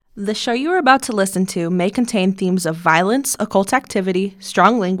The show you are about to listen to may contain themes of violence, occult activity,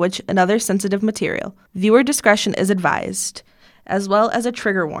 strong language, and other sensitive material. Viewer discretion is advised, as well as a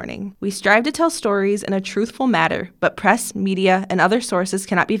trigger warning. We strive to tell stories in a truthful manner, but press, media, and other sources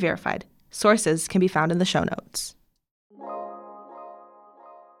cannot be verified. Sources can be found in the show notes.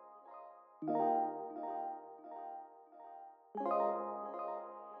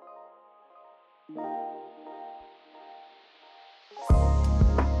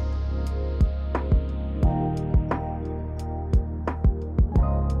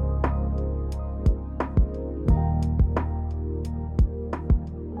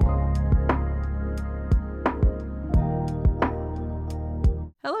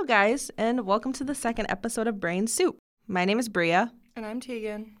 Hello, guys, and welcome to the second episode of Brain Soup. My name is Bria. And I'm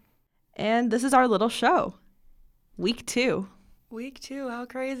Tegan. And this is our little show. Week 2. Week 2, how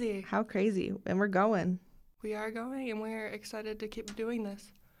crazy. How crazy. And we're going. We are going, and we're excited to keep doing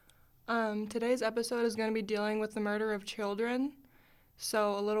this. Today's episode is going to be dealing with the murder of children.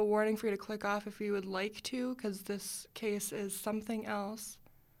 So a little warning for you to click off if you would like to, because this case is something else.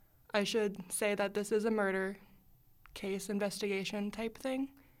 I should say that this is a murder case investigation type thing.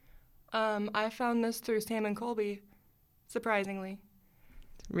 I found this through Sam and Colby, surprisingly.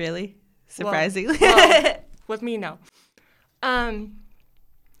 Really? Surprisingly? Well, with me, no.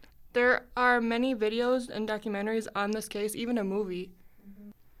 There are many videos and documentaries on this case, even a movie.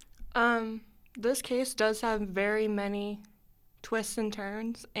 This case does have very many twists and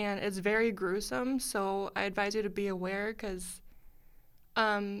turns, and it's very gruesome, so I advise you to be aware, because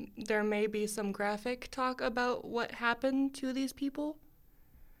there may be some graphic talk about what happened to these people.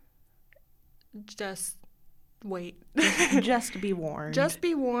 Just wait. Just be warned. Just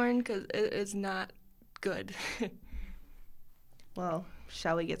be warned, because it is not good. Well,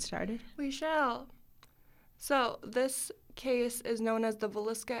 shall we get started? We shall. So, this case is known as the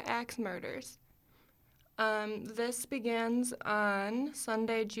Villisca Axe Murders. This begins on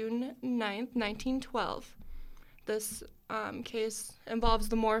Sunday, June 9th, 1912. This case involves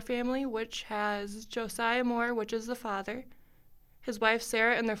the Moore family, which has Josiah Moore, which is the father, his wife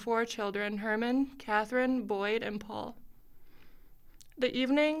Sarah, and their 4 children, Herman, Catherine, Boyd, and Paul. The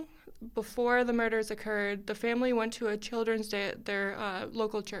evening before the murders occurred, the family went to a children's day at their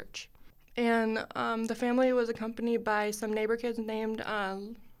local church. And the family was accompanied by some neighbor kids named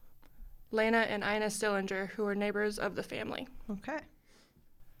Lena and Ina Stillinger, who were neighbors of the family. Okay.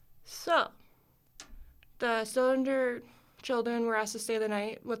 So, the Stillinger children were asked to stay the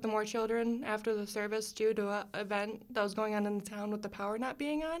night with the Moore children after the service due to an event that was going on in the town with the power not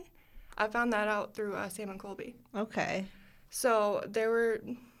being on. I found that out through Sam and Colby. Okay. So there were,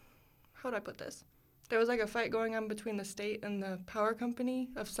 how do I put this? There was like a fight going on between the state and the power company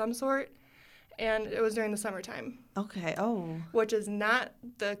of some sort, and it was during the summertime. Okay, oh. Which is not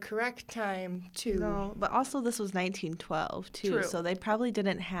the correct time to... No, but also this was 1912, too, True. So they probably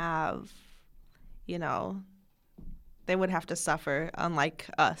didn't have, they would have to suffer, unlike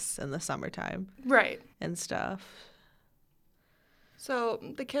us in the summertime. Right. And stuff. So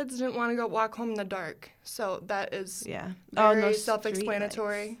the kids didn't want to go walk home in the dark, so that is no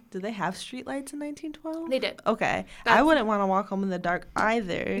self-explanatory. Did they have streetlights in 1912? They did. Okay. I wouldn't want to walk home in the dark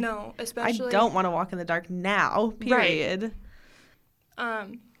either. No, especially... I don't want to walk in the dark now, period.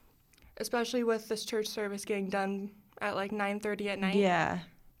 Right. Especially with this church service getting done at like 9:30 at night. Yeah.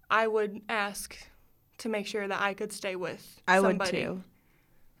 I would ask to make sure that I could stay with somebody. I would too.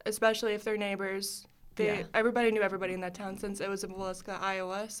 Especially if they're neighbors. Everybody knew everybody in that town since it was in Villisca,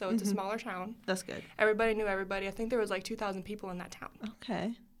 Iowa, so it's a smaller town. That's good. Everybody knew everybody. I think there was like 2,000 people in that town.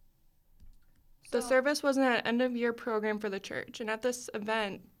 Okay. The service was an end-of-year program for the church, and at this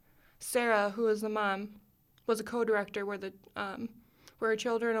event, Sarah, who was the mom, was a co-director where her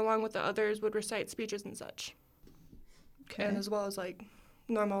children, along with the others, would recite speeches and such. Okay. And as well as like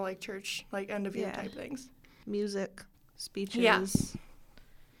normal like church like end-of-year type things. Music, speeches. Yeah.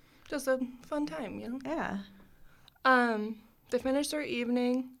 Just a fun time, Yeah. They finished their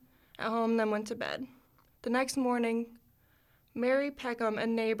evening at home, then went to bed. The next morning, Mary Peckham, a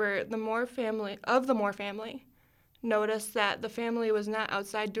neighbor of the Moore family, noticed that the family was not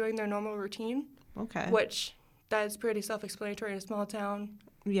outside doing their normal routine. Okay. Which, that is pretty self-explanatory in a small town.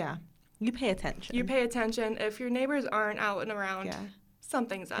 Yeah. You pay attention. If your neighbors aren't out and around,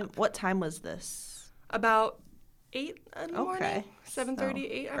 something's up. And what time was this? About 8 in the morning,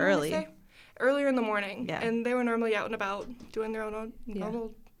 7:30, 8, I want to say. Earlier in the morning. Yeah. And they were normally out and about doing their own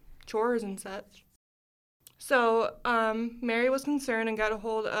normal chores and such. So Mary was concerned and got a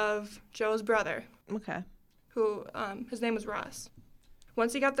hold of Joe's brother. Okay. Who, his name was Ross.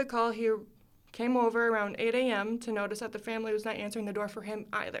 Once he got the call, he came over around 8 a.m. to notice that the family was not answering the door for him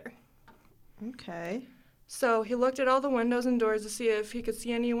either. Okay. So he looked at all the windows and doors to see if he could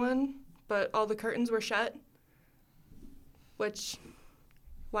see anyone, but all the curtains were shut, which,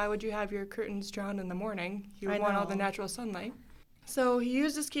 why would you have your curtains drawn in the morning? You would want all the natural sunlight. So he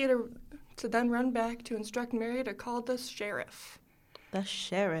used his key to then run back to instruct Mary to call the sheriff. The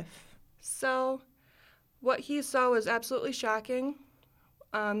sheriff. So what he saw was absolutely shocking.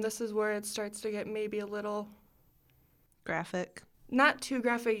 This is where it starts to get maybe a little... graphic. Not too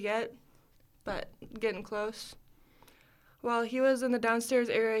graphic yet, but getting close. While he was in the downstairs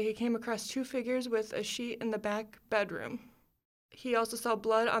area, he came across 2 figures with a sheet in the back bedroom. He also saw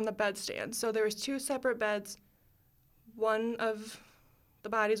blood on the bedstand. So there was 2 separate beds. One of the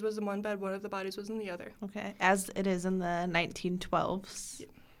bodies was in one bed, one of the bodies was in the other. Okay, as it is in the 1912s. Yeah.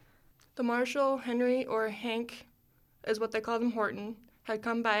 The marshal, Henry, or Hank, is what they called him, Horton, had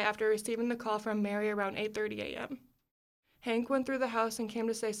come by after receiving the call from Mary around 8:30 a.m. Hank went through the house and came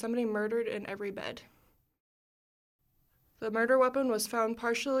to say somebody murdered in every bed. The murder weapon was found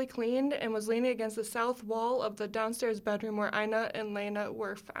partially cleaned and was leaning against the south wall of the downstairs bedroom where Ina and Lena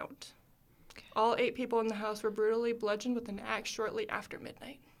were found. Okay. All 8 people in the house were brutally bludgeoned with an axe shortly after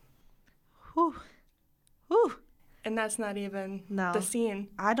midnight. Whew. Whew. And that's not even No. the scene.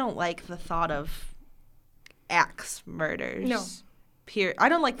 I don't like the thought of axe murders. No. I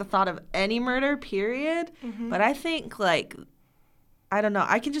don't like the thought of any murder, period. Mm-hmm. But I think, like, I don't know.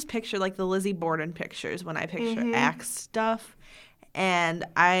 I can just picture, like, the Lizzie Borden pictures when I picture axe stuff. And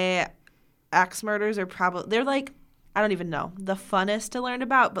axe murders are probably, they're, like, I don't even know, the funnest to learn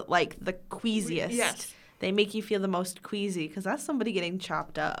about, but, like, the queasiest. Yes. They make you feel the most queasy because that's somebody getting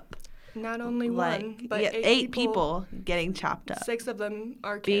chopped up. Not only Like, one, but yeah, 8 people getting chopped up. 6 of them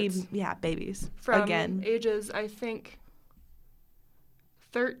are kids. Babies. From Again. ages, I think,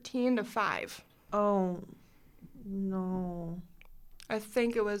 13 to 5. Oh, no. I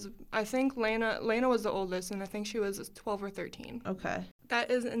think Lena was the oldest, and I think she was 12 or 13. Okay.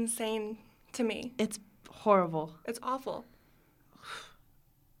 That is insane to me. It's horrible. It's awful.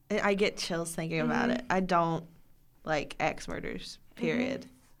 I get chills thinking about it. I don't like axe murders, period.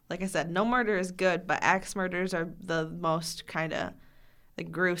 Like I said, no murder is good, but axe murders are the most kind of the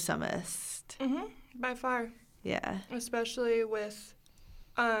gruesomest. By far. Yeah. Especially with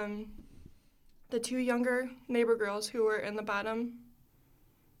the 2 younger neighbor girls who were in the bottom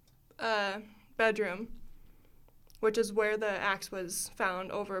bedroom, which is where the axe was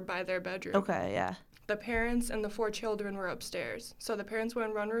found, over by their bedroom. Okay, yeah. The parents and the 4 children were upstairs. So the parents were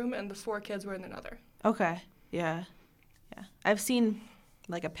in one room and the 4 kids were in another. Okay, yeah. Yeah. I've seen,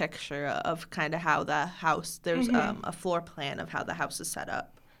 like, a picture of kind of how the house, there's a floor plan of how the house is set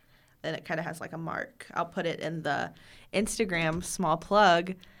up. And it kind of has, like, a mark. I'll put it in the Instagram, small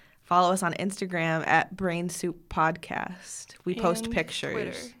plug. Follow us on Instagram at Brain Soup Podcast. We post And pictures.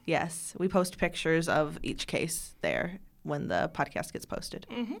 Twitter. Yes, we post pictures of each case there when the podcast gets posted.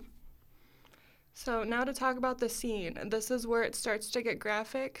 So now to talk about the scene. This is where it starts to get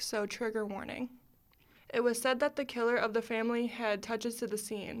graphic, so trigger warning. It was said that the killer of the family had touches to the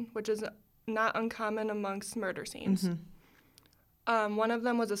scene, which is not uncommon amongst murder scenes. One of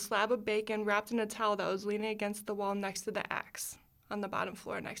them was a slab of bacon wrapped in a towel that was leaning against the wall next to the axe on the bottom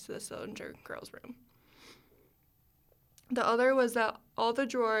floor next to the Sillinger girls' room. The other was that all the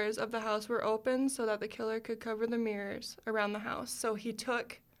drawers of the house were open so that the killer could cover the mirrors around the house. So he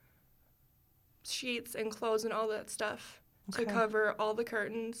took sheets and clothes and all that stuff to cover all the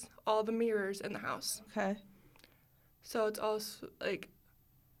curtains, all the mirrors in the house. Okay. So it's also, like,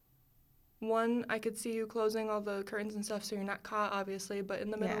 one, I could see you closing all the curtains and stuff so you're not caught, obviously, but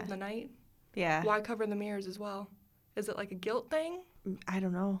in the middle of the night, why cover the mirrors as well? Is it like a guilt thing? I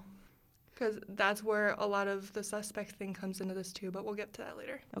don't know. Because that's where a lot of the suspect thing comes into this too, but we'll get to that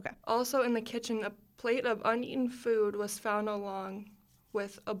later. Okay. Also in the kitchen, a plate of uneaten food was found along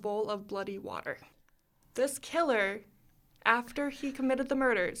with a bowl of bloody water. This killer, after he committed the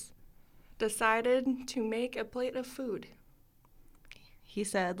murders, decided to make a plate of food. He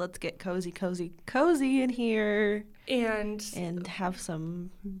said, let's get cozy in here. And have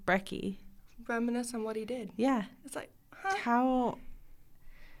some brekkie. Reminisce on what he did. Yeah. It's like, huh? How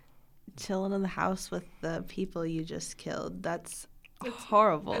chilling in the house with the people you just killed. That's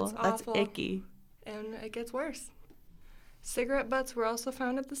horrible. It's That's awful. icky. And it gets worse. Cigarette butts were also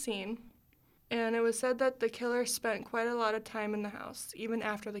found at the scene. And it was said that the killer spent quite a lot of time in the house, even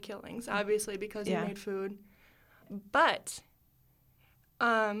after the killings, obviously, because he made food. But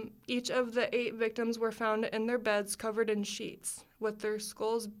each of the 8 victims were found in their beds covered in sheets, with their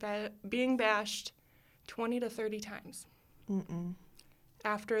skulls being bashed 20 to 30 times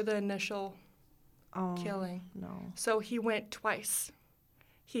after the initial killing. No. So he went twice.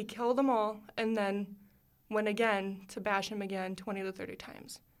 He killed them all and then went again to bash him again 20 to 30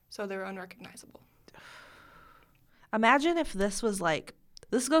 times. So they were unrecognizable. Imagine if this was like,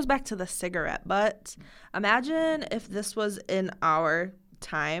 this goes back to the cigarette butts. Imagine if this was in our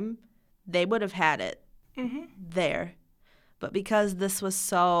time, they would have had it there. But because this was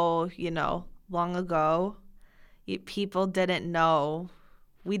so, long ago, people didn't know.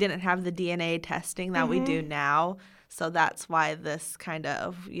 We didn't have the DNA testing that we do now. So that's why this kind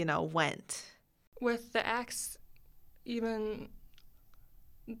of, went. With the axe, even,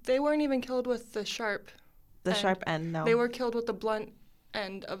 they weren't even killed with the sharp The sharp end, no. They were killed with the blunt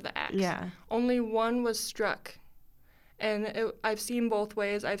end of the axe. Yeah. Only one was struck. And I've seen both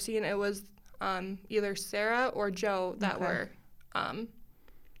ways. I've seen it was either Sarah or Joe that were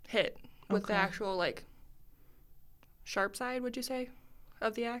hit with the actual, sharp side, would you say,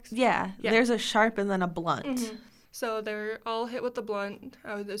 of the axe? Yeah. There's a sharp and then a blunt. So they're all hit with the blunt.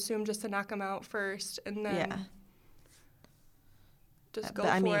 I would assume just to knock them out first and then just go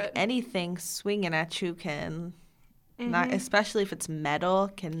for it. Anything swinging at you can, not, especially if it's metal,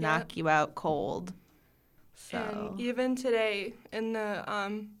 can knock you out cold. So. And even today in the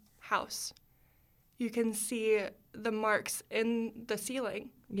house, you can see the marks in the ceiling.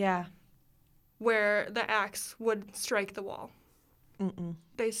 Yeah. Where the axe would strike the wall. Mm-mm.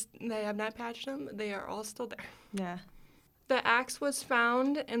 They have not patched them. They are all still there. Yeah. The axe was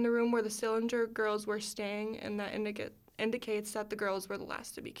found in the room where the Sillinger girls were staying, and that indicates that the girls were the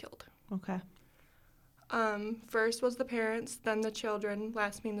last to be killed. Okay. First was the parents, then the children,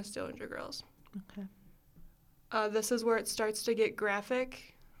 last being the Sillinger girls. Okay. This is where it starts to get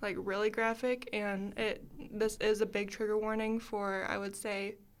graphic, like really graphic, and this is a big trigger warning for, I would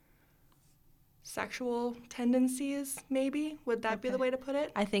say, sexual tendencies, maybe? Would that be the way to put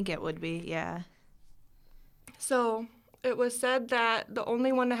it? I think it would be, yeah. So it was said that the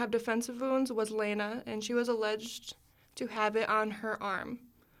only one to have defensive wounds was Lena, and she was alleged to have it on her arm.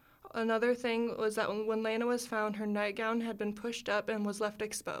 Another thing was that when Lena was found, her nightgown had been pushed up and was left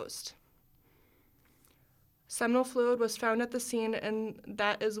exposed. Seminal fluid was found at the scene, and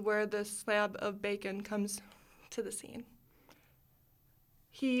that is where the slab of bacon comes to the scene.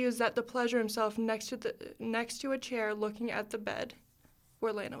 He used that to pleasure himself next to a chair looking at the bed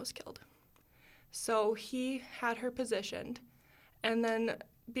where Lena was killed. So he had her positioned and then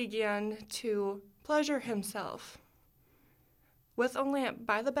began to pleasure himself with a lamp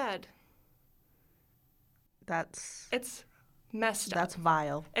by the bed. It's messed up. That's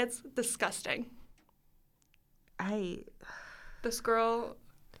vile. It's disgusting. This This girl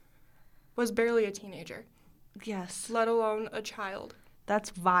was barely a teenager. Yes. Let alone a child. That's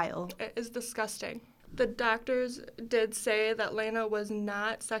vile. It is disgusting. The doctors did say that Lena was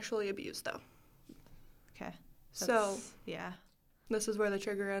not sexually abused, though. Okay. So, yeah. This is where the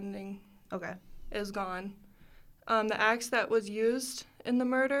trigger ending Okay. is gone. The axe that was used in the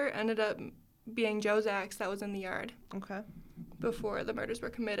murder ended up being Joe's axe that was in the yard. Okay. Before the murders were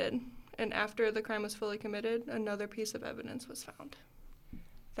committed. And after the crime was fully committed, another piece of evidence was found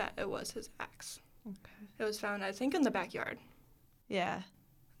that it was his axe. Okay. It was found, I think, in the backyard. Yeah.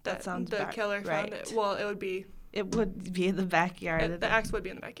 That sounds the killer found it. Well, it would be. It would be in the backyard. The axe would be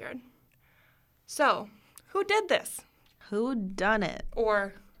in the backyard. So, who did this? Who done it?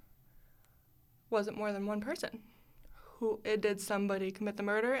 Or was it more than one person? Did somebody commit the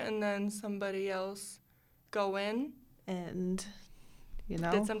murder and then somebody else go in and,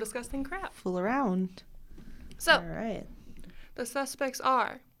 did some disgusting crap? Fool around. So, all right. The suspects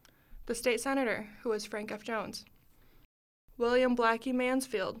are the state senator, who was Frank F. Jones, William Blackie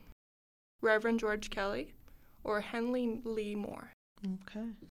Mansfield, Reverend George Kelly, or Henry Lee Moore. Okay.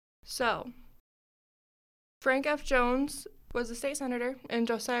 So, Frank F. Jones was a state senator, and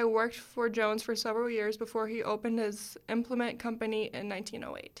Josiah worked for Jones for several years before he opened his implement company in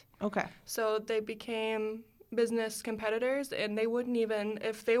 1908. Okay. So they became business competitors, and they wouldn't even,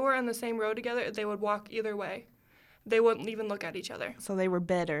 if they were on the same road together, they would walk either way. They wouldn't even look at each other. So they were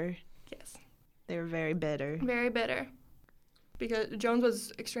bitter. Yes. They were very bitter. Very bitter. Because Jones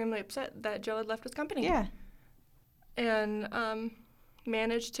was extremely upset that Joe had left his company. Yeah. And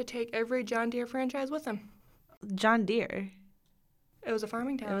managed to take every John Deere franchise with him. John Deere? It was a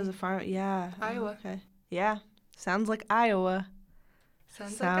farming town. It was a farm, yeah. Iowa. Okay. Yeah. Sounds like Iowa.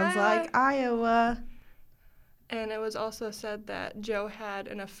 Sounds like Iowa. And it was also said that Joe had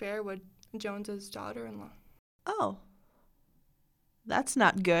an affair with Jones's daughter-in-law. Oh. That's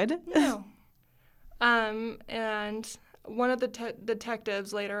not good. No. And one of the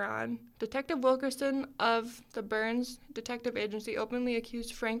detectives later on, Detective Wilkerson of the Burns Detective Agency, openly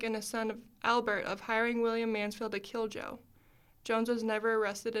accused Frank and his son Albert of hiring William Mansfield to kill Joe. Jones was never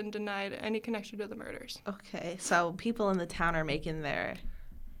arrested and denied any connection to the murders. Okay, so people in the town are making their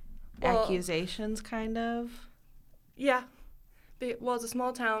accusations, kind of? Yeah. Well, it's a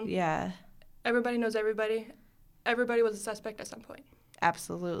small town. Yeah. Everybody knows everybody. Everybody was a suspect at some point.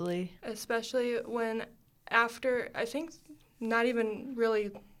 Absolutely. Especially when after, I think, not even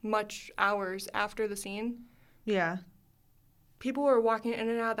really much hours after the scene. Yeah. People were walking in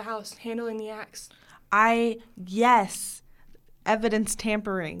and out of the house handling the axe. Yes. Evidence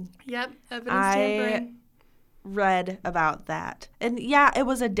tampering. Yep, evidence tampering. Read about that. And yeah, it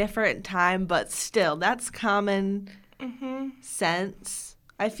was a different time, but still, that's common sense.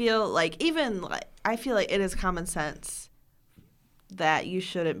 I feel like it is common sense that you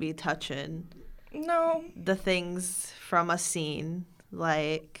shouldn't be touching the things from a scene.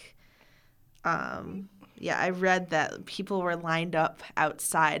 Like, I read that people were lined up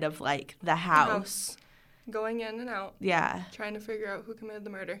outside of, like, the house. Going in and out. Yeah. Trying to figure out who committed the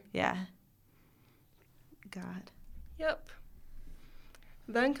murder. Yeah. God. Yep.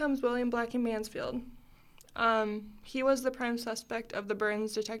 Then comes William Blackie Mansfield. He was the prime suspect of the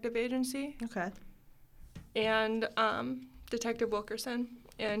Burns Detective Agency. Okay. And Detective Wilkerson.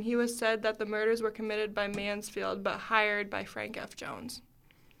 And he was said that the murders were committed by Mansfield but hired by Frank F. Jones.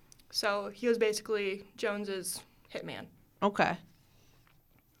 So he was basically Jones's hitman. So Okay.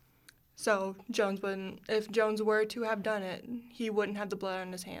 if Jones were to have done it, he wouldn't have the blood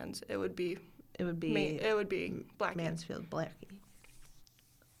on his hands. It would be Blackie. Mansfield Blackie.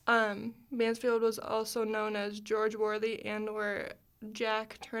 Mansfield was also known as George Worley and or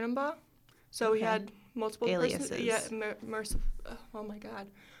Jack Turnenbaugh. So he had multiple aliases.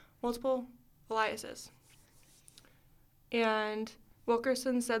 Multiple aliases. And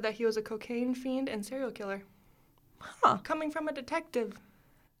Wilkerson said that he was a cocaine fiend and serial killer. Huh. Coming from a detective.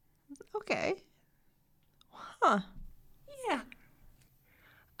 Okay. Huh. Yeah.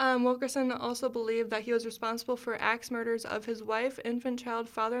 Wilkerson also believed that he was responsible for axe murders of his wife, infant child,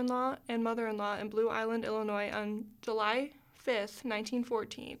 father-in-law, and mother-in-law in Blue Island, Illinois on July 5th,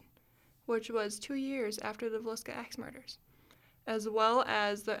 1914, which was 2 years after the Villisca Axe Murders, as well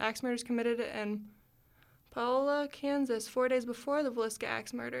as the axe murders committed in Paola, Kansas, 4 days before the Villisca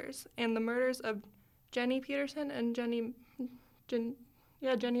Axe Murders, and the murders of Jenny Peterson and Jenny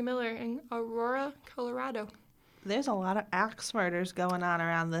Miller in Aurora, Colorado. There's a lot of axe murders going on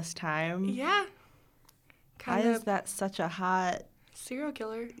around this time. Yeah. Why is that such a hot serial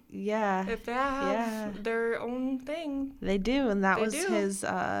killer? Yeah. If they have their own thing. They do, and that was his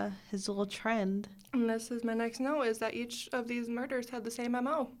little trend. And this is my next note, is that each of these murders had the same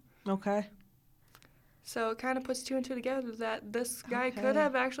MO. Okay. So it kind of puts two and two together that this guy could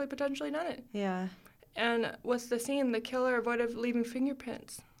have actually potentially done it. Yeah. And with the scene, the killer avoided leaving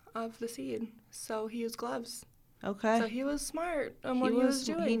fingerprints of the seed, so he used gloves. Okay. So he was smart on what he was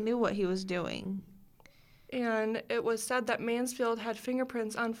doing. He knew what he was doing. And it was said that Mansfield had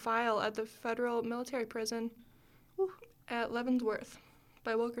fingerprints on file at the federal military prison at Leavenworth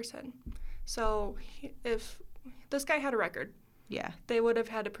by Wilkerson. So if this guy had a record, they would have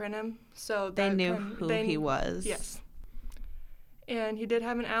had to print him. So they knew who he was. Yes. And he did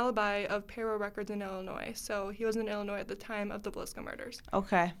have an alibi of payroll records in Illinois. So he was in Illinois at the time of the Villisca murders.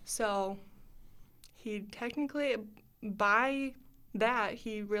 Okay. So he technically, by that,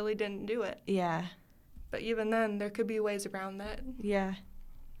 he really didn't do it. Yeah. But even then, there could be ways around that. Yeah.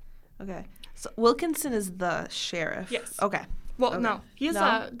 Okay. So Wilkinson is the sheriff. Yes. Okay. Well, no. He's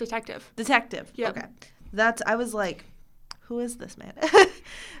a detective. Detective. Yep. Okay. I was like, who is this man?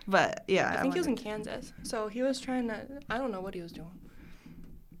 But, yeah. I think he was in Kansas. So he was trying to, I don't know what he was doing.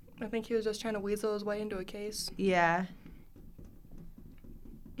 I think he was just trying to weasel his way into a case. Yeah.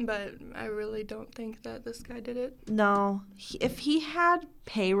 But I really don't think that this guy did it. No. If he had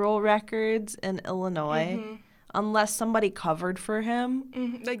payroll records in Illinois, unless somebody covered for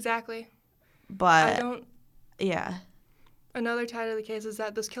him. Exactly. But, yeah. Another tie to the case is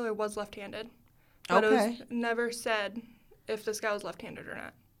that this killer was left-handed. But it was never said if this guy was left-handed or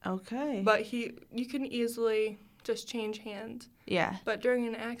not. Okay. But you can easily just change hands. Yeah. But during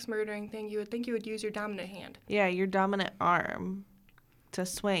an axe murdering thing, you would think you would use your dominant hand. Yeah, your dominant arm to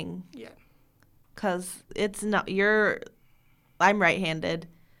swing. Yeah. Because it's not, I'm right-handed.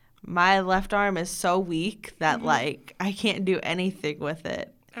 My left arm is so weak that, like, I can't do anything with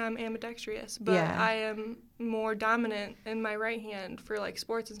it. I'm ambidextrous, but I am more dominant in my right hand for, like,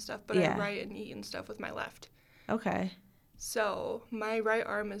 sports and stuff, but I write and eat and stuff with my left. Okay. So my right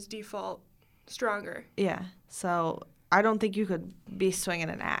arm is default stronger. Yeah. So I don't think you could be swinging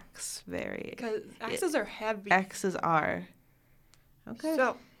an axe very. Because axes are heavy. Axes are. Okay.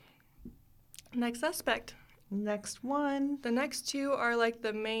 So, next suspect. Next one. The next two are like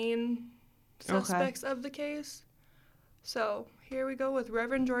the main suspects of the case. So, here we go with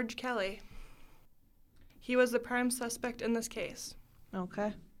Reverend George Kelly. He was the prime suspect in this case.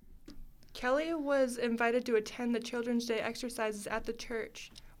 Okay. Kelly was invited to attend the Children's Day exercises at the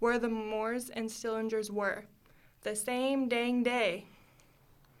church where the Moores and Stillingers were. The same dang day.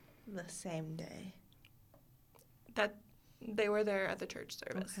 The same day. That they were there at the church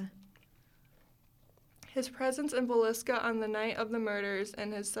service. Okay. His presence in Villisca on the night of the murders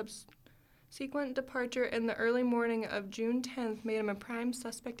and his subsequent departure in the early morning of June 10th made him a prime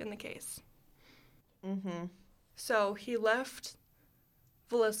suspect in the case. Mm-hmm. So he left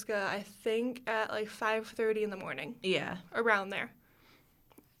Villisca, I think, at like 5:30 in the morning. Yeah. Around there.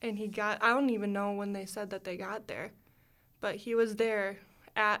 And I don't even know when they said that they got there, but he was there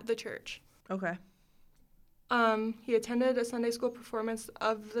at the church. Okay. He attended a Sunday school performance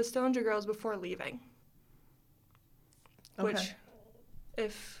of the Stillinger Girls before leaving. Okay. Which,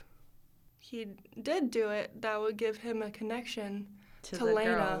 if he did do it, that would give him a connection to the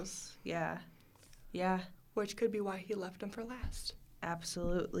Lena. Girls. Yeah. Yeah. Which could be why he left him for last.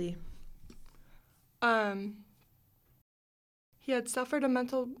 Absolutely. He had suffered a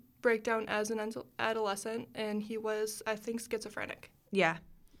mental breakdown as an adolescent, and he was, I think, schizophrenic. Yeah.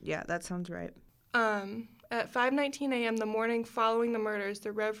 Yeah, that sounds right. At 5:19 a.m. the morning following the murders,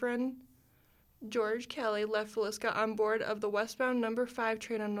 the Reverend George Kelly left Villisca on board of the westbound number 5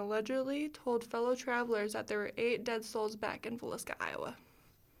 train and allegedly told fellow travelers that there were 8 dead souls back in Villisca, Iowa.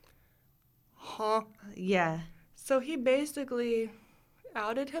 Huh. Yeah. So he basically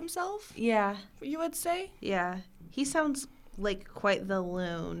outed himself? Yeah. You would say? Yeah. He sounds like quite the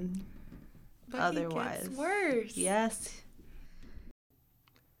loon. But otherwise. He gets worse. Yes.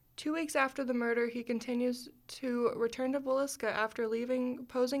 2 weeks after the murder, he continues to return to Villisca after leaving,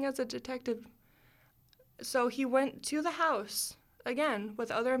 posing as a detective. So he went to the house, again,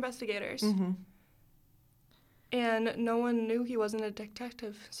 with other investigators. Mm-hmm. And no one knew he wasn't a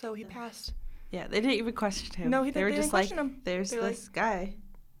detective, so he passed. Yeah, they didn't even question him. No, they were just didn't like, question him. there's this guy.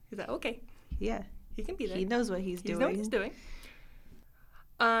 He's like, okay. Yeah. He can be there. He knows what he's doing. He knows what he's doing.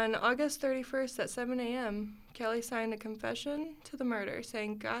 On August 31st at 7 a.m., Kelly signed a confession to the murder,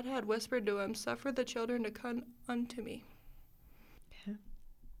 saying God had whispered to him, "Suffer the children to come unto me." Yeah.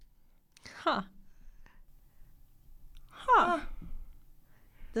 Huh.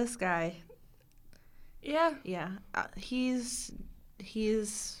 This guy. Yeah. Yeah. He's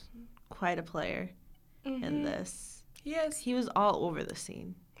quite a player in this. He is. He was all over the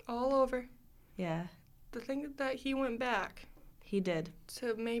scene. All over. Yeah. The thing that he went back He did.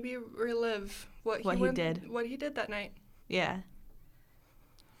 to maybe relive what he did that night. Yeah.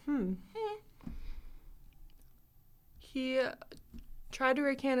 He tried to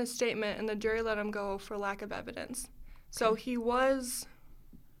recant his statement, and the jury let him go for lack of evidence. So he was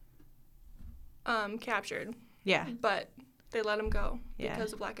captured. Yeah. But they let him go Yeah.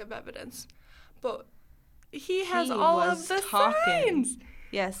 because of lack of evidence. But he has all of the talking. signs.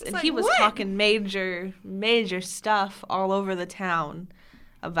 Yes, It's and like, he was what? talking major stuff all over the town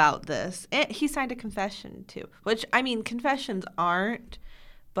about this. And he signed a confession, too, which, I mean, confessions aren't,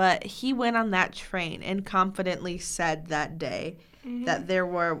 but he went on that train and confidently said that day that there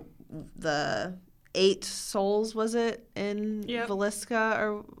were the 8 souls, was it, in Villisca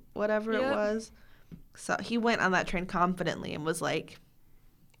or whatever it was? So he went on that train confidently and was like,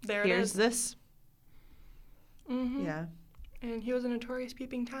 here's this. Mm-hmm. Yeah. And he was a notorious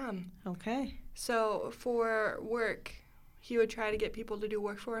peeping Tom. Okay. So for work, he would try to get people to do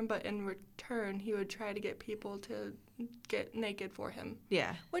work for him, but in return, he would try to get people to get naked for him.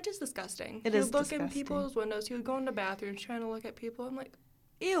 Yeah. Which is disgusting. He would look in people's windows. He would go into bathrooms trying to look at people. I'm like,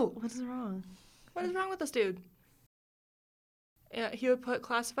 ew. What is wrong? What is wrong with this dude? He would put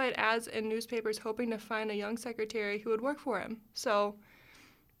classified ads in newspapers hoping to find a young secretary who would work for him. So,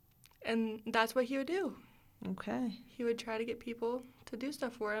 and that's what he would do. Okay. He would try to get people to do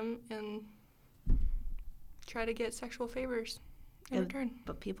stuff for him and try to get sexual favors in return.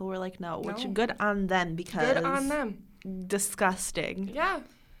 But people were like, no, which good on them because... Good on them. Disgusting. Yeah.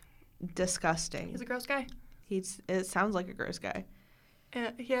 Disgusting. He's a gross guy. It sounds like a gross guy.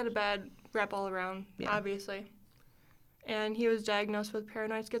 And he had a bad rep all around, obviously. And he was diagnosed with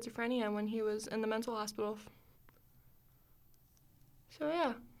paranoid schizophrenia when he was in the mental hospital. So,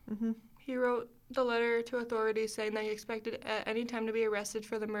 yeah. Mm-hmm. He wrote the letter to authorities saying that he expected at any time to be arrested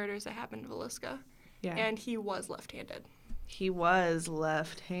for the murders that happened in Villisca. Yeah. And he was left-handed. He was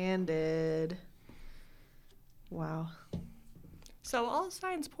left-handed. Wow. So all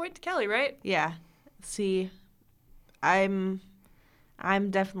signs point to Kelly, right? Yeah. See, I'm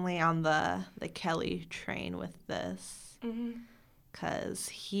definitely on the Kelly train with this. Mm-hmm. Because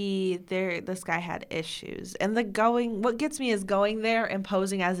this guy had issues. And what gets me is going there and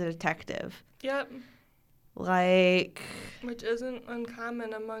posing as a detective. Yep. Like. Which isn't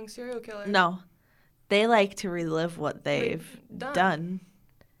uncommon among serial killers. No. They like to relive what they've done.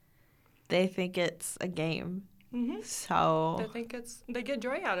 They think it's a game. Mm-hmm. So. They get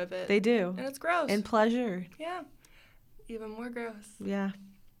joy out of it. They do. And it's gross. And pleasure. Yeah. Even more gross. Yeah.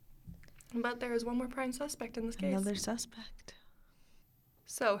 But there is one more prime suspect in this case. Another suspect.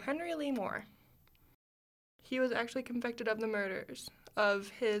 So, Henry Lee Moore. He was actually convicted of the murders of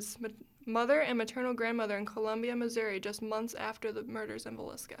his mother and maternal grandmother in Columbia, Missouri, just months after the murders in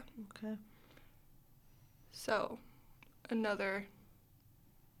Villisca. Okay. So, another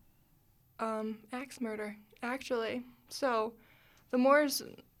axe murder, actually. So, the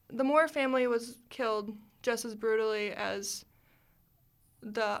Moore family was killed just as brutally as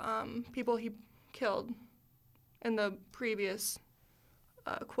the people he killed in the previous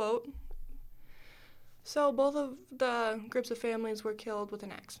quote. So both of the groups of families were killed with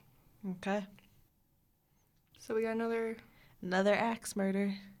an axe. Okay. So we got another axe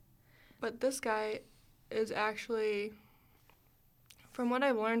murder. But this guy is actually, from what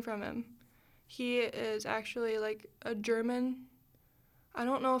I've learned from him, he is actually like a German. I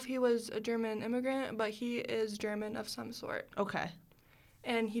don't know if he was a German immigrant, but he is German of some sort. Okay.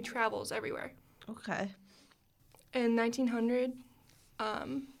 And he travels everywhere. Okay. In 1900,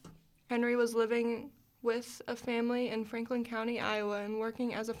 Henry was living with a family in Franklin County, Iowa, and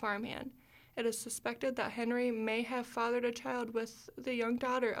working as a farmhand. It is suspected that Henry may have fathered a child with the young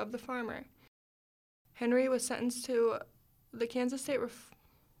daughter of the farmer. Henry was sentenced to the Kansas State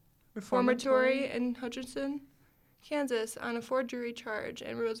Reformatory in Hutchinson, Kansas, on a forgery charge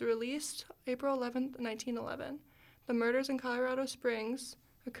and was released April 11, 1911. The murders in Colorado Springs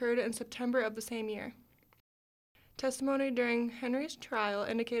occurred in September of the same year. Testimony during Henry's trial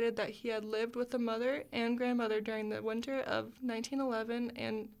indicated that he had lived with the mother and grandmother during the winter of 1911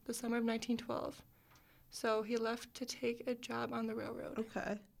 and the summer of 1912. So he left to take a job on the railroad.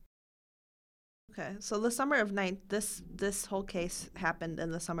 Okay. So the summer of this whole case happened in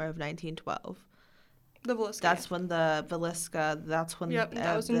the summer of 1912. The Villisca. That's when the Villisca. That's when. Yep,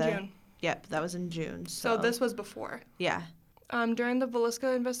 that was in June. Yep, that was in June. So this was before. Yeah. During the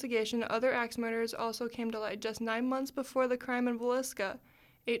Villisca investigation, other axe murders also came to light. Just 9 months before the crime in Villisca,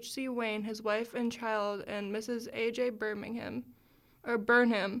 H.C. Wayne, his wife and child, and Mrs. A.J. Burnham,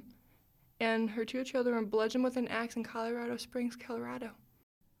 and her 2 children were bludgeoned with an axe in Colorado Springs, Colorado.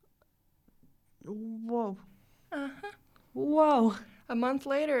 Whoa. Uh-huh. Whoa. A month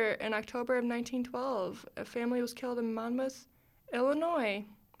later, in October of 1912, a family was killed in Monmouth, Illinois.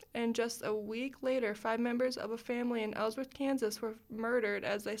 And just a week later, 5 members of a family in Ellsworth, Kansas were murdered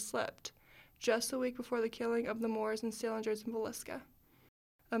as they slept, just a week before the killing of the Moores and Salingers in Villisca.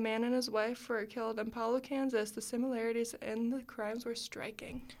 A man and his wife were killed in Powell, Kansas. The similarities in the crimes were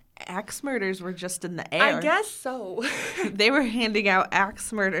striking. Axe murders were just in the air. I guess so. They were handing out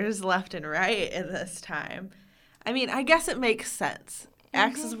axe murders left and right at this time. I mean, I guess it makes sense.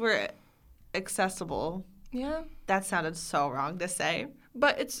 Axes were accessible. Yeah. That sounded so wrong to say.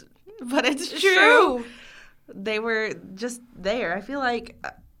 But it's true. They were just there. I feel like,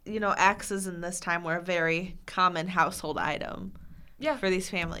 axes in this time were a very common household item. Yeah. For these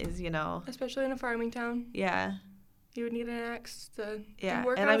families, Especially in a farming town. Yeah. You would need an axe to yeah.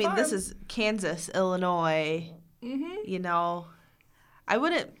 work And on I mean, a farm. this is Kansas, Illinois. Mm-hmm.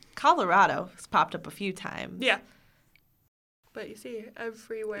 Colorado's popped up a few times. Yeah. But you see,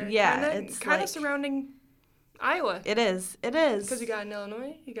 everywhere. Yeah, it's kind of surrounding Iowa. It is. Because you got an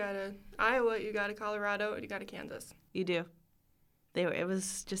Illinois, you got a Iowa, you got a Colorado, and you got a Kansas. You do. It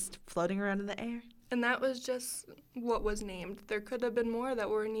was just floating around in the air. And that was just what was named. There could have been more that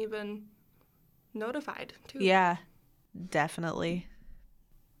weren't even notified, too. Yeah, definitely.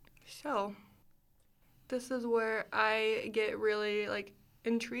 So, this is where I get really,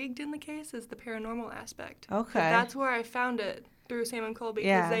 intrigued in the case, is the paranormal aspect. Okay. That's where I found it through Sam and Colby,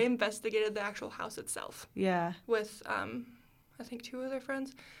 because they investigated the actual house itself. Yeah. With, I think 2 of their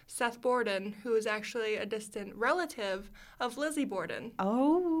friends. Seth Borden, who is actually a distant relative of Lizzie Borden.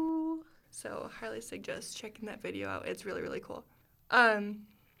 Oh. So, highly suggest checking that video out. It's really, really cool. Sam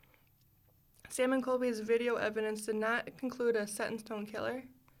and Colby's video evidence did not conclude a set-in-stone killer.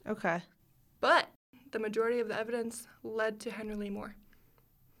 Okay. But the majority of the evidence led to Henry Lee Moore.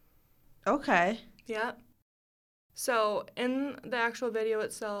 Okay. Yeah. So, in the actual video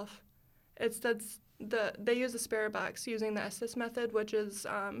itself, it they use a spirit box using the assist method, which is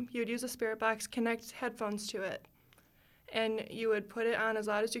you would use a spirit box, connect headphones to it, and you would put it on as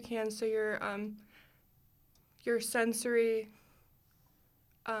loud as you can so your sensory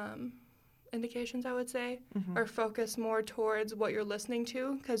indications, I would say, are focused more towards what you're listening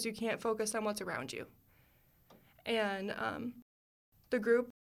to, because you can't focus on what's around you. And the group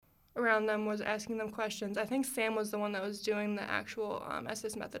around them was asking them questions. I think Sam was the one that was doing the actual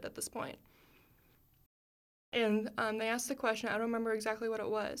assist method at this point. And they asked the question, I don't remember exactly what it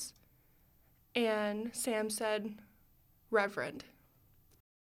was. And Sam said, Reverend.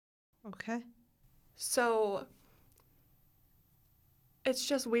 Okay. So it's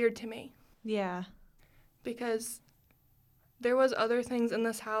just weird to me. Yeah. Because there was other things in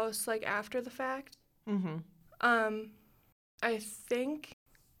this house, like, after the fact. I think,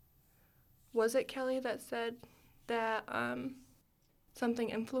 was it Kelly that said that something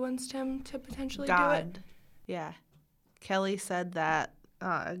influenced him to potentially do it? Yeah. Kelly said that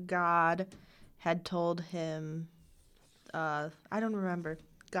God had told him, I don't remember,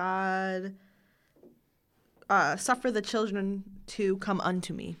 God, suffer the children to come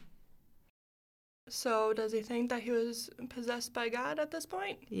unto me. So does he think that he was possessed by God at this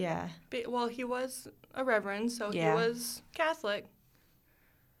point? Yeah. Well, he was a reverend, so Yeah. he was Catholic.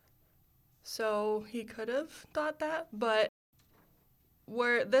 So he could have thought that, but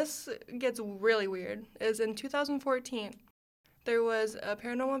where this gets really weird is in 2014, there was a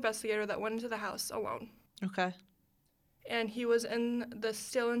paranormal investigator that went into the house alone. Okay. And he was in the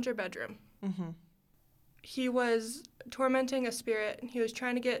Stillinger bedroom. He was tormenting a spirit, and he was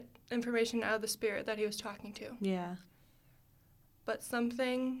trying to get information out of the spirit that he was talking to. Yeah. But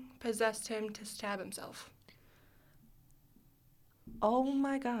something possessed him to stab himself. Oh,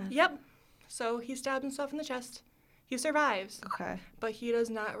 my God. Yep. So he stabbed himself in the chest. He survives. Okay. But he does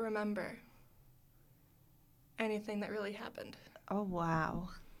not remember anything that really happened. Oh, wow.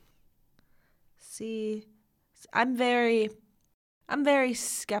 See, I'm very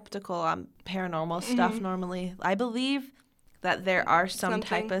skeptical on paranormal stuff normally. I believe that there are some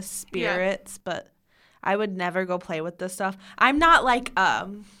type of spirits, but I would never go play with this stuff. I'm not like,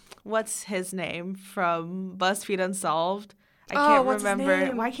 what's his name from BuzzFeed Unsolved? I can't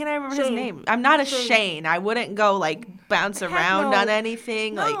remember. Why can't I remember his name? I'm not a Shane. I wouldn't go, like, bounce around on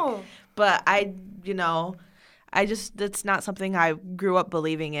anything. No. Like, but it's not something I grew up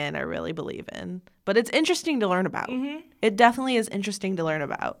believing in or really believe in. But it's interesting to learn about. It definitely is interesting to learn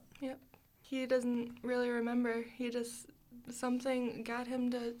about. Yep. He doesn't really remember. Something got him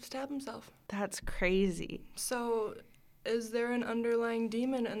to stab himself. That's crazy. So is there an underlying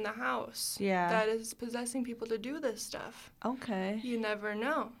demon in the house that is possessing people to do this stuff? Okay. You never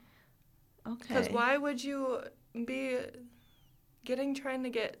know. Okay. Because why would you be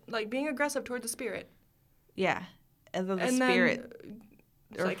being aggressive towards a spirit? Yeah. And then the spirit. Then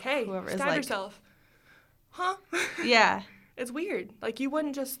it's like, hey, stab yourself. Huh? Yeah. It's weird. Like, you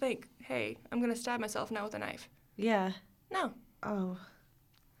wouldn't just think, hey, I'm going to stab myself now with a knife. Yeah. No. Oh.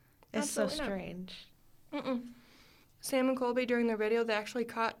 It's Absolutely so strange. Sam and Colby, during their video, they actually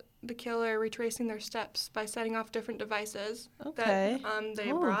caught the killer retracing their steps by setting off different devices that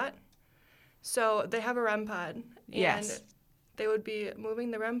they brought. So they have a REM pod. And they would be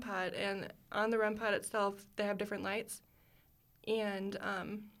moving the REM pod, and on the REM pod itself, they have different lights. And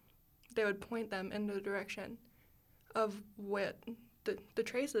they would point them in the direction of what the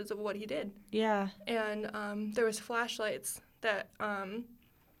traces of what he did. Yeah. And there was flashlights that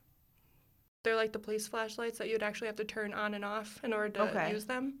they're like the police flashlights that you'd actually have to turn on and off in order to use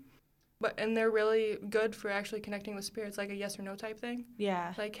them. And they're really good for actually connecting with spirits, like a yes or no type thing.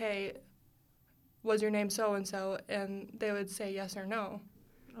 Yeah. Like, hey, was your name so-and-so? And they would say yes or no.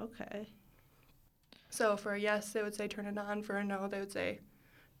 Okay. So for a yes, they would say turn it on. For a no, they would say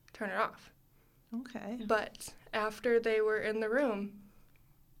turn it off. Okay. But after they were in the room,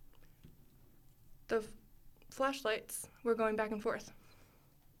 the flashlights were going back and forth.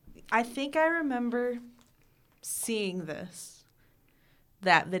 I think I remember seeing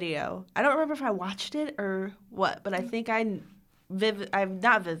that video. I don't remember if I watched it or what, but I think I'm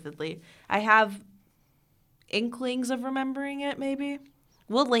not vividly. I have inklings of remembering it, maybe.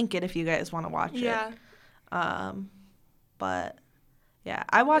 We'll link it if you guys want to watch it. Yeah. But yeah,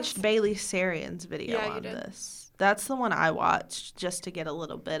 I watched Bailey Sarian's video on this. That's the one I watched just to get a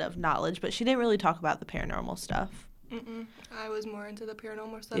little bit of knowledge, but she didn't really talk about the paranormal stuff. I was more into the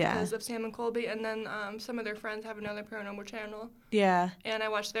paranormal stuff because of Sam and Colby, and then some of their friends have another paranormal channel. Yeah. And I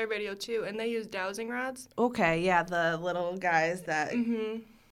watched their video too, and they use dowsing rods. Okay, yeah, the little guys that...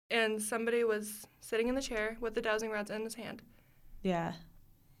 And somebody was sitting in the chair with the dowsing rods in his hand. Yeah.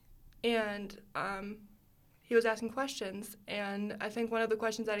 And he was asking questions, and I think one of the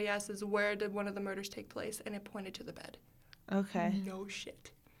questions that he asked is, where did one of the murders take place? And it pointed to the bed. Okay. No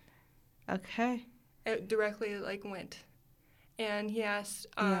shit. Okay. It directly, went. And he asked,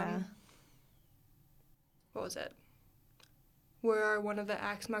 Yeah. what was it? Where are one of the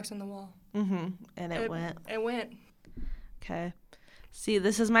axe marks on the wall? Mm-hmm. And it went. It went. Okay. See,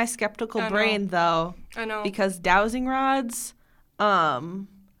 this is my skeptical I know. brain, though. I know. Because dowsing rods,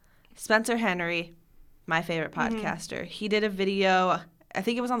 Spencer Henry, my favorite podcaster, he did a video, I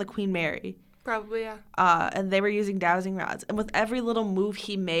think it was on the Queen Mary. Probably, yeah. And they were using dowsing rods. And with every little move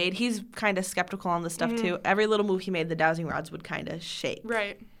he made, he's kind of skeptical on this stuff, too. Every little move he made, the dowsing rods would kind of shake.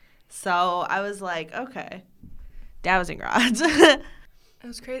 Right. So I was like, okay, dowsing rods. It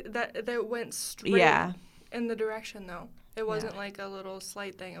was crazy. That went straight in the direction, though. It wasn't like a little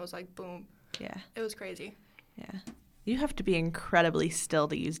slight thing. It was like, boom. Yeah. It was crazy. Yeah. You have to be incredibly still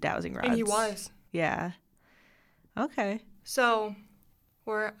to use dowsing rods. And he was. Yeah. Okay. So,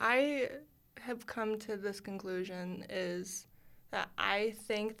 where I have come to this conclusion is that I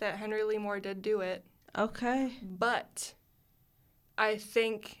think that Henry Lee Moore did do it. Okay. But I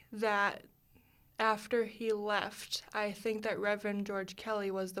think that after he left, I think that Reverend George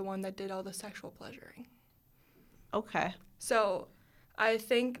Kelly was the one that did all the sexual pleasuring. Okay. So I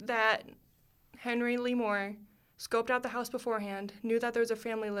think that Henry Lee Moore scoped out the house beforehand, knew that there was a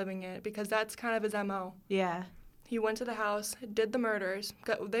family living in it, because that's kind of his MO. Yeah. He went to the house, did the murders.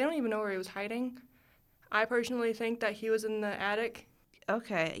 They don't even know where he was hiding. I personally think that he was in the attic.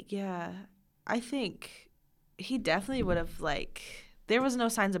 Okay, yeah. I think he definitely would have, there was no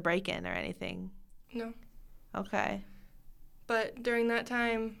signs of break-in or anything. No. Okay. But during that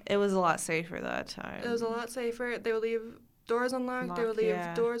time... It was a lot safer that time. It was a lot safer. They would leave doors unlocked. They would leave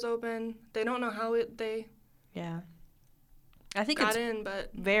doors open. They don't know how they I think got it's in,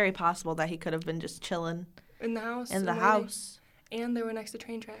 but... very possible that he could have been just chilling. In the house. In the house. And they were next to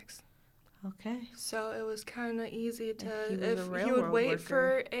train tracks. Okay. So it was kind of easy to... If he would wait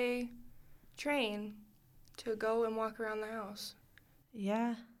for a train to go and walk around the house.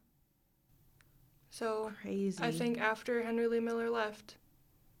 Yeah. So crazy. I think after Henry Lee Miller left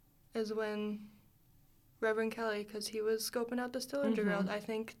is when Reverend Kelly, because he was scoping out the Stillinger girls, I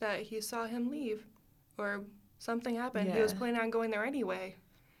think that he saw him leave or something happened. Yeah. He was planning on going there anyway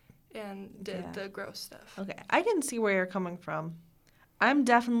and did the gross stuff. Okay, I can see where you're coming from. I'm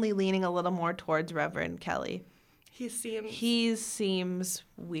definitely leaning a little more towards Reverend Kelly. He seems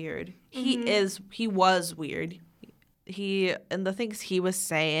weird. He was weird. And the things he was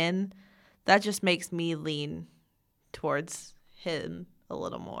saying, that just makes me lean towards him a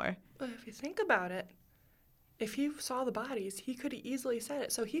little more. But if you think about it, if he saw the bodies, he could have easily said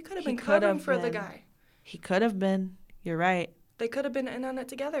it. So he could have been covering for the guy. He could have been. You're right. They could have been in on it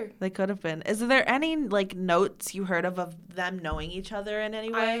together. They could have been. Is there any, notes you heard of them knowing each other in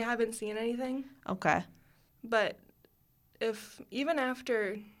any way? I haven't seen anything. Okay. But even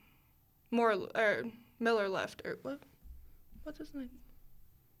after Miller left, or what's his name?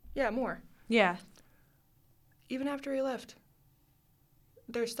 Yeah, Moore. Yeah. Even after he left,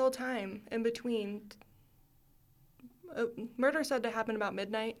 there's still time in between. Murder said to happen about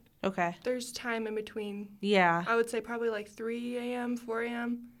midnight. Okay. There's time in between. Yeah. I would say probably 3 a.m., 4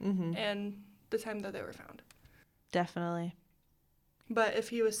 a.m., and the time that they were found. Definitely. But if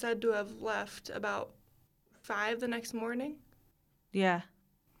he was said to have left about 5 the next morning. Yeah.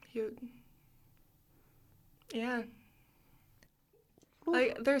 Yeah.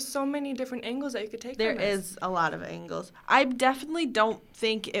 There's so many different angles that you could take There from this. is a lot of angles. I definitely don't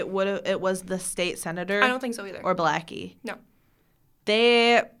think it was the state senator. I don't think so either. Or Blackie. No.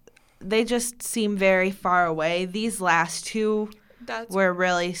 They just seem very far away. These last two were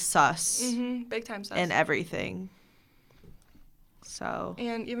really sus. Mm-hmm. Big time sus. And everything. So.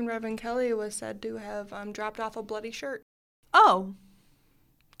 And even Reverend Kelly was said to have dropped off a bloody shirt. Oh.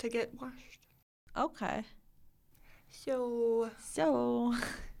 To get washed. Okay. So.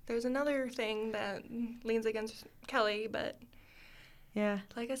 There's another thing that leans against Kelly, but. Yeah.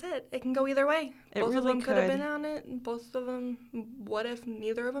 Like I said, it can go either way. Both of them could have been on it. Both of them, what if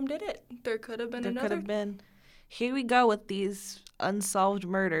neither of them did it? There could have been another. There could have been. Here we go with these unsolved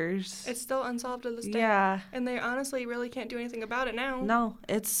murders. It's still unsolved to this day. Yeah. And they honestly really can't do anything about it now. No,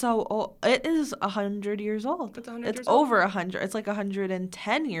 it's so old. It is 100 years old. It's 100 years old. It's over 100. 100. It's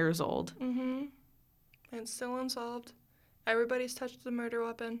 110 years old. Mm-hmm. And it's still unsolved. Everybody's touched the murder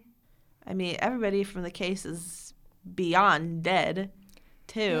weapon. I mean, everybody from the case is beyond dead,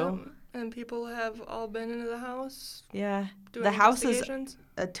 too. And people have all been into the house. Yeah. Doing The house is investigations.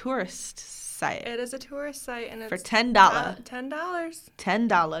 a tourist site. It is a tourist site, and For it's $10. $10.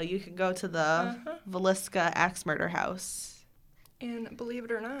 $10. You can go to the Uh-huh. Villisca Axe Murder House. And believe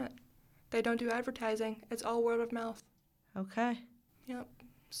it or not, they don't do advertising. It's all word of mouth. Okay. Yep.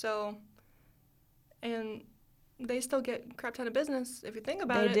 So, and they still get a crap ton of business if you think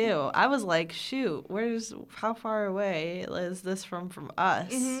about it. They do. I was like, shoot, how far away is this from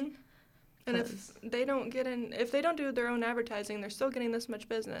us? Mm-hmm. And if they don't do their own advertising, they're still getting this much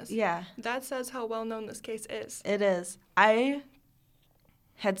business. Yeah. That says how well known this case is. It is. I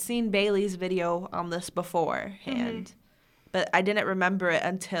had seen Bailey's video on this beforehand, but I didn't remember it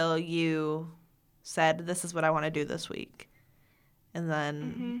until you said, this is what I want to do this week. And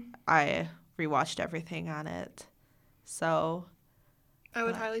then I rewatched everything on it. So I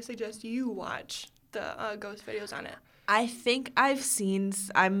would highly suggest you watch the ghost videos on it. I think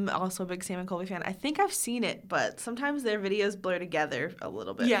I'm also a big Sam and Colby fan. I think I've seen it, but sometimes their videos blur together a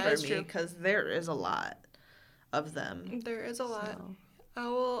little bit for me because there is a lot of them. There is a lot. So. I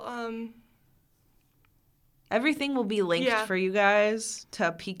will, Everything will be linked for you guys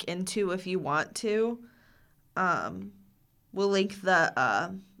to peek into if you want to. We'll link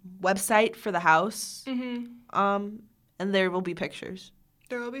the website for the house. And there will be pictures.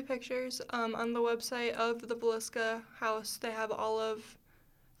 There will be pictures. On the website of the Villisca house, they have all of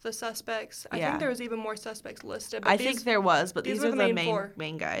the suspects. I think there was even more suspects listed. But I think there was, but these are the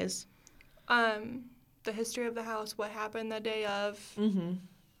main guys. The history of the house, what happened the day of.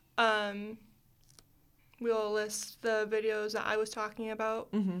 We'll list the videos that I was talking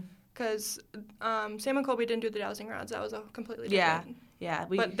about. Because Sam and Colby didn't do the dowsing rods. That was a completely different. Yeah.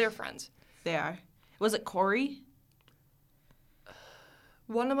 But they're friends. They are. Was it Corey?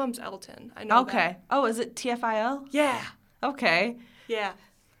 One of them's Elton. I know that. Oh, is it TFIL? Yeah. Okay. Yeah.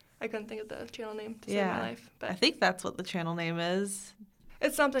 I couldn't think of the channel name to save my life. But I think that's what the channel name is.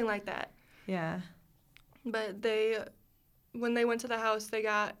 It's something like that. Yeah. But when they went to the house, they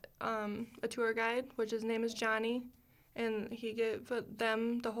got a tour guide, which his name is Johnny. And he gave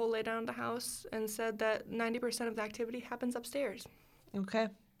them the whole laydown of the house and said that 90% of the activity happens upstairs. Okay.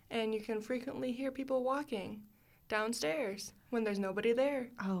 And you can frequently hear people walking downstairs when there's nobody there.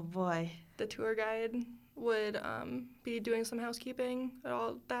 Oh, boy. The tour guide would be doing some housekeeping and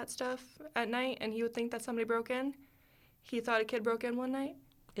all that stuff at night, and he would think that somebody broke in. He thought a kid broke in one night.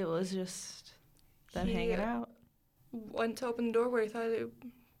 It was just them hanging out. Went to open the door where he thought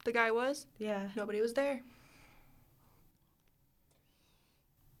the guy was. Yeah. Nobody was there.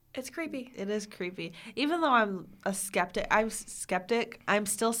 It's creepy. It is creepy. Even though I'm skeptic, I'm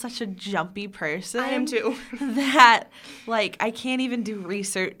still such a jumpy person. I am too. That, like, I can't even do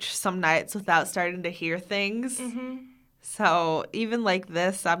research some nights without starting to hear things. So even like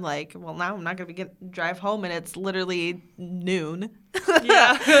this, I'm like, well, now I'm not going to drive home and it's literally noon.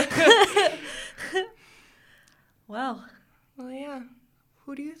 Yeah. Well, yeah.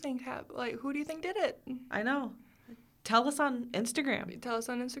 Who do you think did it? I know. Tell us on Instagram. Tell us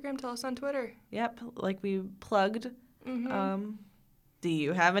on Instagram. Tell us on Twitter. Yep, like we plugged. Do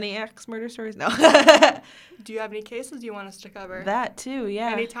you have any axe murder stories? No. Do you have any cases you want us to cover? That too, yeah.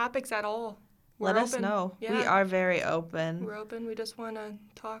 Any topics at all? Let us know. Yeah. We are very open. We're open. We just want to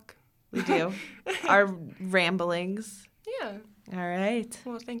talk. We do. Our ramblings. Yeah. All right.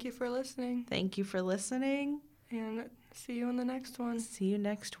 Well, thank you for listening. Thank you for listening. And see you in the next one. See you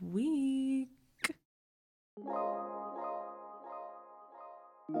next week.